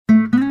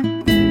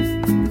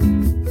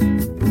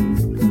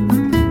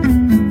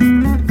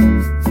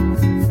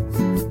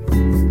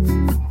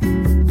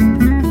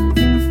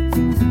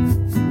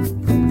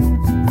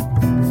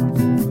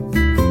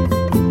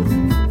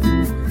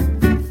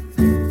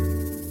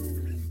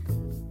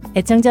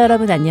애청자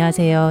여러분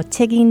안녕하세요.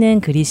 책 읽는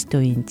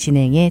그리스도인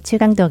진행의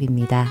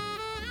최강덕입니다.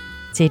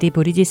 제리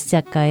브리지스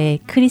작가의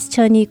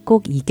크리스천이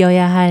꼭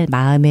이겨야 할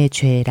마음의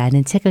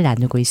죄라는 책을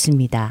나누고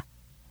있습니다.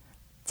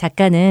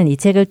 작가는 이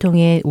책을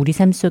통해 우리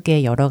삶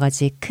속에 여러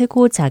가지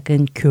크고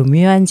작은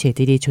교묘한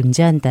죄들이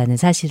존재한다는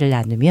사실을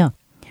나누며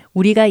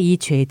우리가 이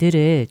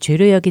죄들을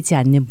죄로 여기지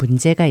않는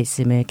문제가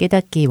있음을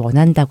깨닫기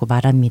원한다고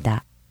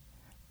말합니다.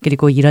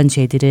 그리고 이런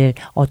죄들을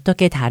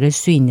어떻게 다룰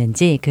수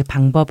있는지 그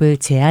방법을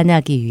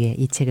제안하기 위해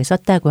이 책을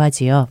썼다고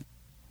하지요.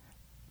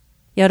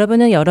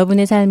 여러분은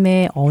여러분의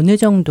삶에 어느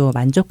정도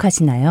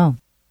만족하시나요?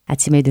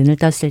 아침에 눈을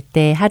떴을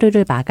때,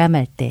 하루를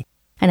마감할 때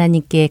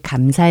하나님께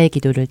감사의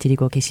기도를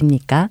드리고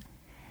계십니까?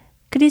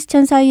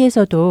 크리스천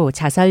사이에서도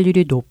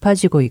자살률이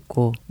높아지고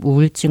있고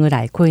우울증을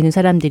앓고 있는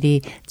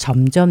사람들이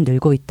점점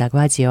늘고 있다고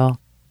하지요.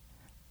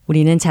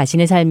 우리는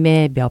자신의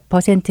삶에 몇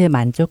 %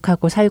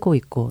 만족하고 살고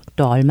있고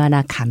또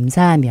얼마나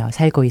감사하며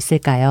살고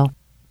있을까요?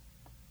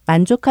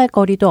 만족할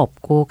거리도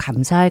없고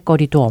감사할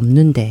거리도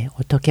없는데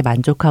어떻게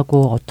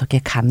만족하고 어떻게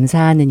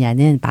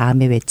감사하느냐는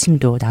마음의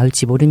외침도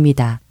나올지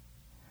모릅니다.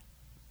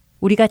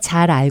 우리가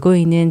잘 알고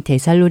있는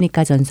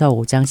데살로니가전서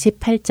 5장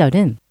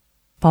 18절은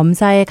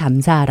범사에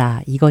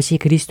감사하라 이것이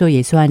그리스도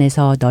예수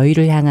안에서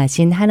너희를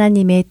향하신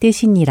하나님의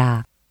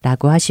뜻이니라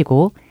라고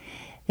하시고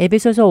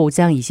에베소서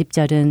 5장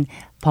 20절은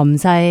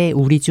범사에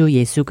우리 주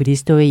예수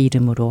그리스도의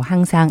이름으로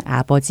항상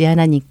아버지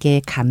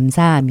하나님께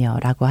감사하며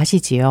라고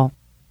하시지요.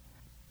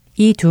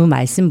 이 두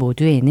말씀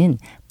모두에는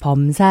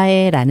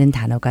범사에라는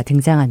단어가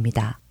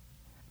등장합니다.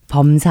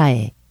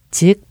 범사에,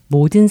 즉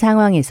모든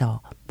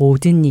상황에서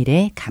모든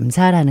일에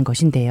감사하라는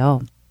것인데요.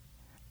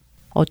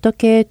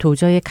 어떻게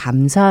도저히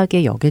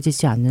감사하게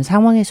여겨지지 않는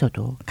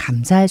상황에서도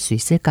감사할 수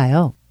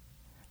있을까요?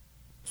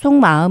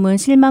 속마음은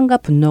실망과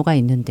분노가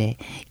있는데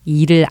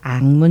이를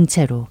악문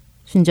채로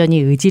순전히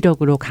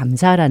의지력으로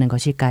감사하라는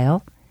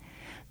것일까요?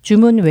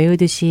 주문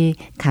외우듯이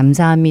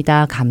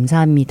감사합니다,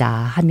 감사합니다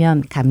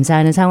하면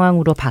감사하는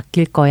상황으로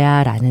바뀔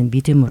거야 라는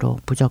믿음으로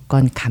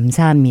무조건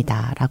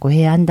감사합니다 라고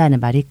해야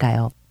한다는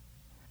말일까요?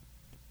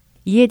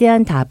 이에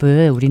대한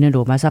답을 우리는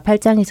로마서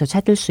 8장에서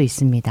찾을 수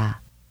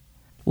있습니다.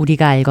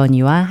 우리가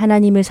알거니와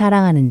하나님을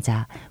사랑하는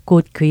자,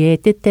 곧 그의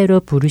뜻대로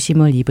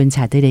부르심을 입은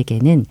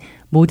자들에게는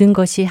모든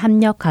것이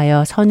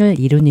합력하여 선을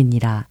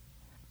이루느니라.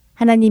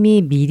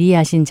 하나님이 미리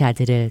하신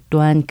자들을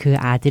또한 그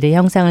아들의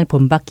형상을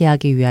본받게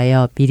하기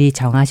위하여 미리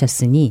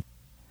정하셨으니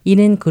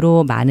이는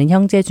그로 많은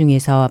형제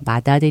중에서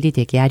맏아들이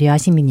되게 하려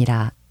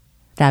하심이니라.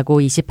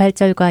 라고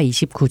 28절과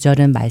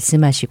 29절은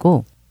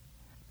말씀하시고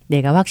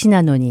내가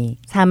확신하노니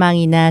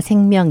사망이나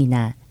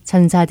생명이나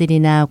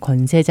천사들이나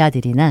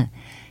권세자들이나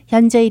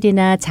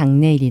현재일이나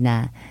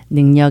장래일이나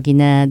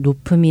능력이나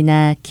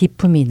높음이나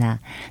깊음이나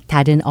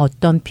다른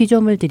어떤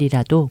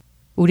피조물들이라도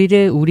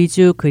우리를 우리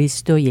주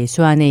그리스도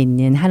예수 안에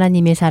있는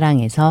하나님의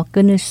사랑에서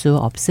끊을 수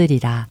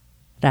없으리라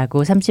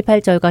라고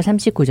 38절과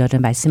 39절은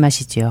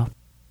말씀하시지요.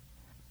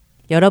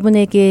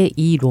 여러분에게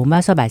이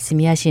로마서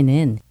말씀이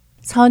하시는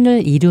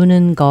선을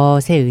이루는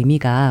것의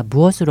의미가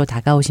무엇으로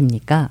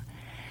다가오십니까?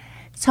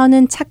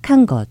 선은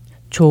착한 것,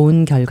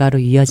 좋은 결과로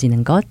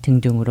이어지는 것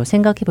등등으로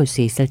생각해 볼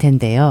수 있을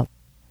텐데요.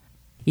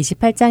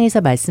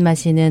 28장에서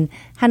말씀하시는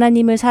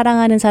하나님을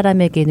사랑하는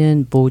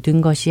사람에게는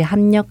모든 것이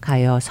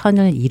합력하여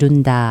선을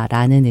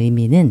이룬다라는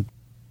의미는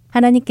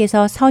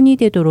하나님께서 선이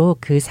되도록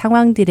그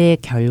상황들의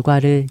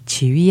결과를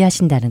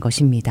지휘하신다는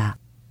것입니다.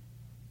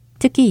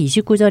 특히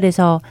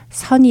 29절에서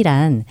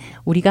선이란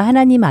우리가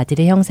하나님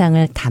아들의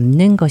형상을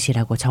담는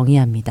것이라고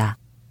정의합니다.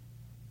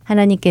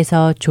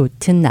 하나님께서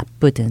좋든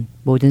나쁘든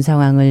모든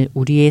상황을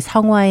우리의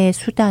성화의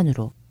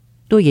수단으로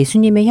또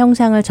예수님의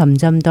형상을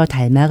점점 더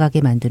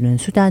닮아가게 만드는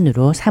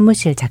수단으로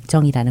삼으실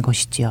작정이라는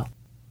것이지요.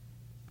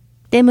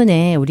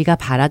 때문에 우리가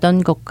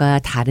바라던 것과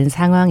다른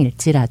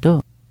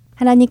상황일지라도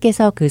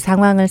하나님께서 그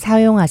상황을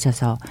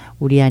사용하셔서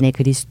우리 안에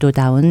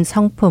그리스도다운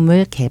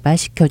성품을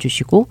개발시켜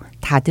주시고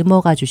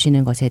다듬어가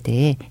주시는 것에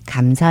대해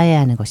감사해야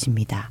하는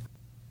것입니다.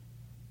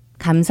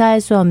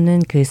 감사할 수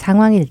없는 그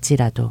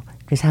상황일지라도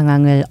그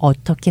상황을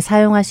어떻게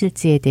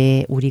사용하실지에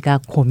대해 우리가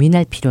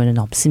고민할 필요는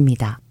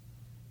없습니다.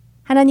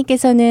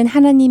 하나님께서는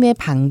하나님의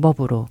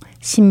방법으로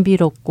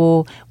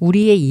신비롭고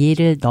우리의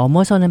이해를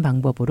넘어서는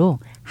방법으로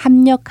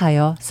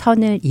합력하여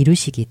선을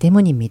이루시기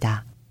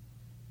때문입니다.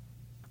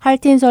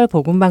 할텐서울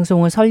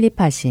복음방송을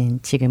설립하신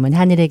지금은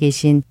하늘에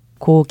계신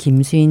고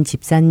김수인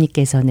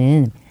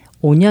집사님께서는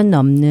 5년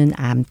넘는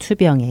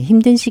암투병의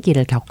힘든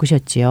시기를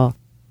겪으셨지요.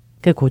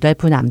 그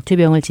고달픈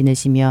암투병을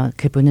지내시며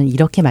그분은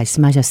이렇게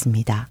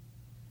말씀하셨습니다.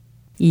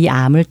 이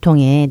암을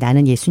통해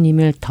나는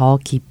예수님을 더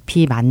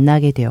깊이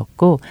만나게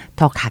되었고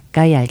더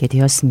가까이 알게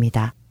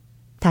되었습니다.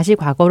 다시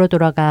과거로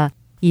돌아가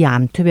이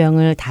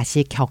암투병을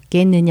다시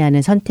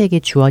겪겠느냐는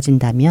선택이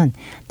주어진다면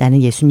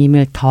나는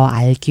예수님을 더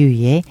알기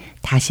위해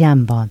다시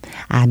한번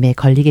암에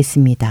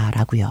걸리겠습니다.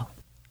 라고요.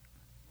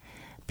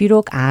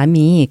 비록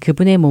암이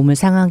그분의 몸을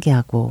상하게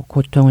하고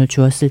고통을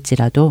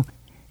주었을지라도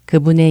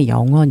그분의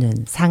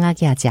영혼은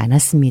상하게 하지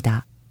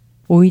않았습니다.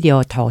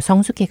 오히려 더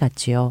성숙해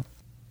갔지요.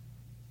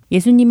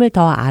 예수님을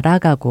더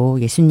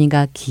알아가고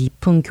예수님과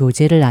깊은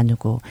교제를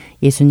나누고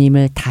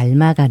예수님을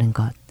닮아가는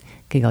것,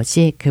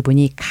 그것이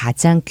그분이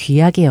가장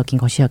귀하게 여긴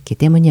것이었기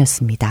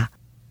때문이었습니다.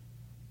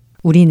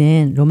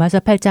 우리는 로마서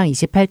 8장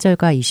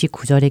 28절과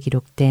 29절에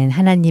기록된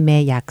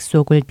하나님의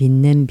약속을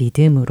믿는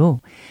믿음으로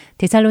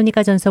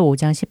데살로니가전서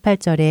 5장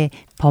 18절에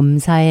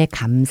범사에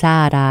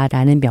감사하라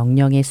라는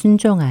명령에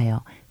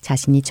순종하여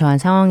자신이 처한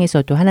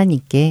상황에서도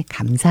하나님께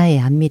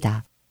감사해야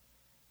합니다.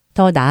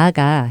 더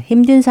나아가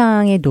힘든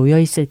상황에 놓여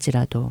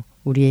있을지라도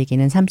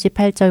우리에게는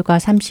 38절과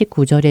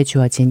 39절에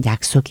주어진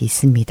약속이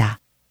있습니다.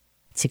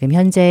 지금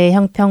현재의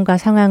형편과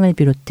상황을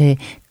비롯해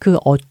그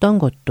어떤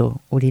것도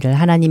우리를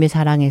하나님의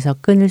사랑에서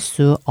끊을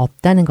수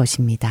없다는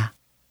것입니다.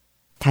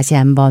 다시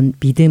한번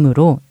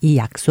믿음으로 이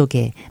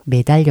약속에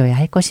매달려야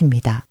할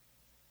것입니다.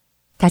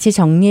 다시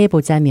정리해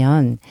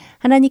보자면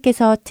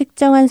하나님께서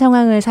특정한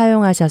상황을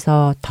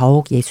사용하셔서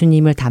더욱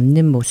예수님을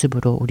닮는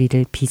모습으로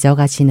우리를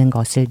빚어가시는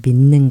것을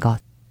믿는 것,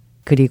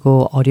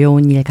 그리고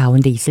어려운 일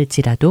가운데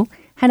있을지라도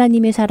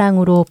하나님의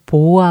사랑으로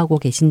보호하고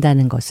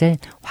계신다는 것을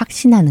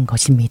확신하는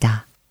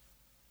것입니다.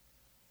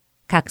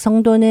 각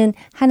성도는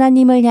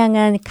하나님을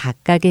향한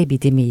각각의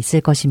믿음이 있을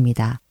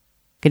것입니다.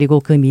 그리고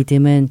그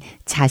믿음은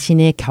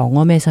자신의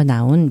경험에서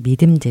나온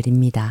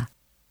믿음들입니다.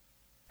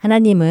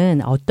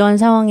 하나님은 어떠한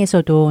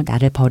상황에서도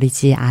나를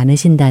버리지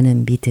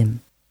않으신다는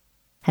믿음,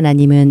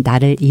 하나님은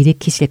나를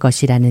일으키실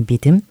것이라는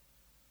믿음,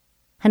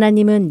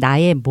 하나님은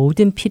나의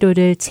모든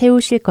필요를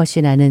채우실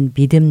것이라는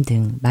믿음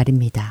등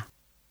말입니다.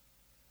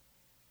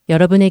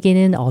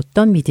 여러분에게는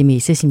어떤 믿음이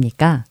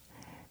있으십니까?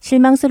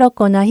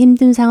 실망스럽거나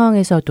힘든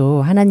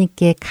상황에서도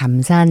하나님께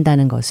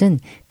감사한다는 것은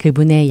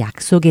그분의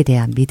약속에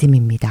대한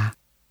믿음입니다.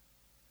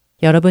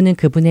 여러분은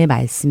그분의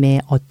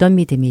말씀에 어떤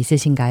믿음이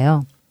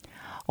있으신가요?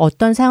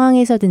 어떤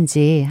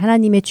상황에서든지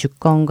하나님의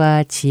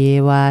주권과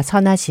지혜와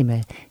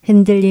선하심을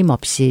흔들림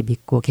없이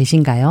믿고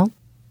계신가요?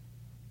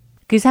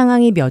 그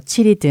상황이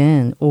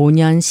며칠이든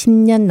 5년,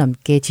 10년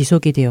넘게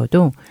지속이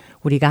되어도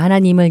우리가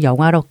하나님을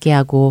영화롭게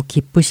하고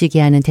기쁘시게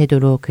하는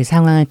태도로 그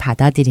상황을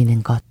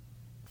받아들이는 것.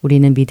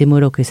 우리는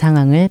믿음으로 그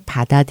상황을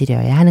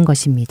받아들여야 하는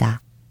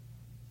것입니다.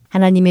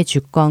 하나님의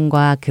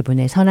주권과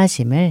그분의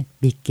선하심을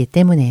믿기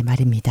때문에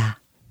말입니다.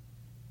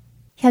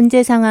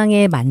 현재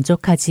상황에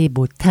만족하지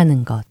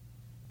못하는 것,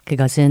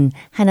 그것은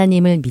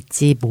하나님을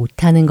믿지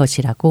못하는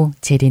것이라고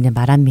제리는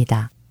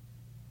말합니다.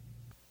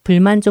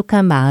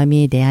 불만족한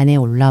마음이 내 안에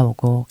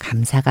올라오고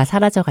감사가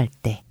사라져갈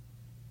때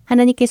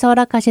하나님께서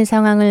허락하신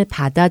상황을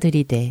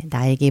받아들이되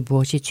나에게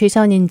무엇이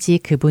최선인지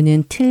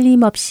그분은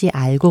틀림없이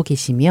알고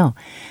계시며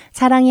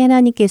사랑의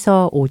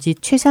하나님께서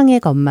오직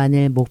최상의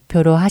것만을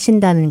목표로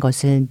하신다는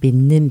것을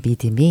믿는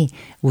믿음이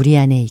우리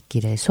안에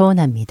있기를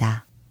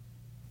소원합니다.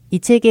 이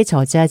책의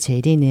저자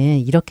제리는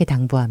이렇게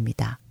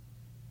당부합니다.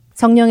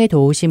 성령의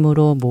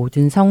도우심으로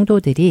모든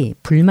성도들이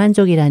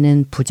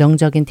불만족이라는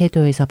부정적인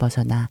태도에서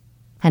벗어나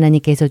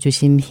하나님께서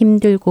주신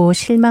힘들고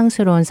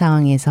실망스러운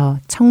상황에서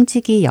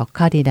청지기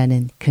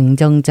역할이라는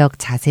긍정적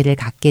자세를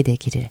갖게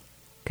되기를,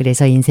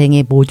 그래서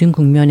인생의 모든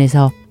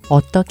국면에서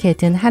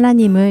어떻게든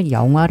하나님을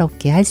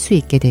영화롭게 할 수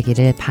있게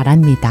되기를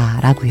바랍니다.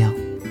 라고요.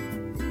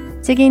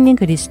 책 읽는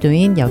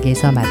그리스도인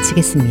여기에서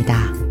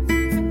마치겠습니다.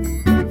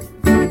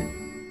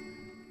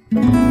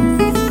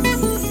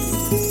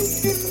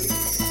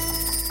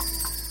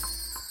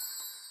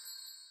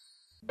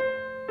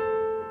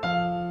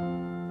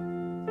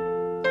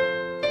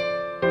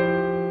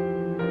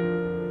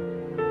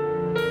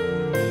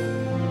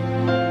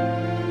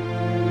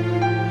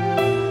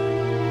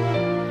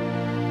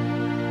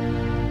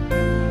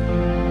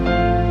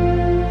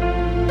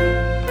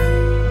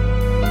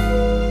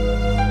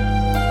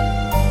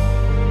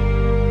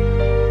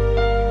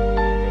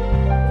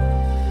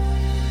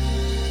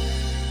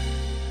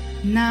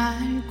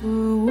 날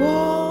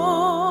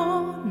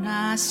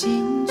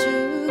구원하신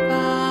주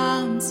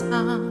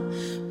감사,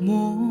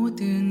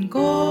 모든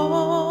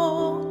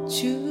것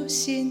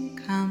주신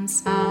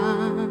감사,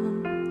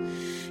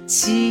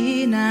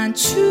 지난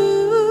추억이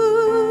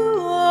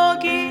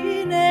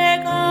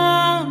내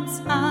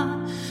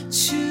감사,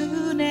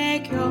 주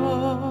내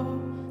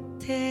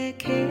곁에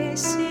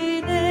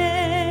계시네.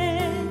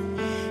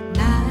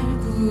 날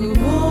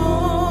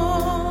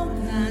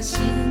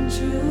구원하신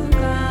주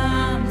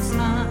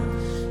감사,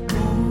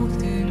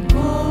 모든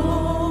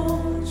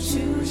것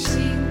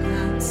주신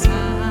감사,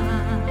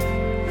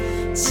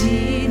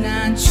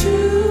 지난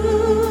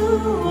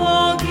추억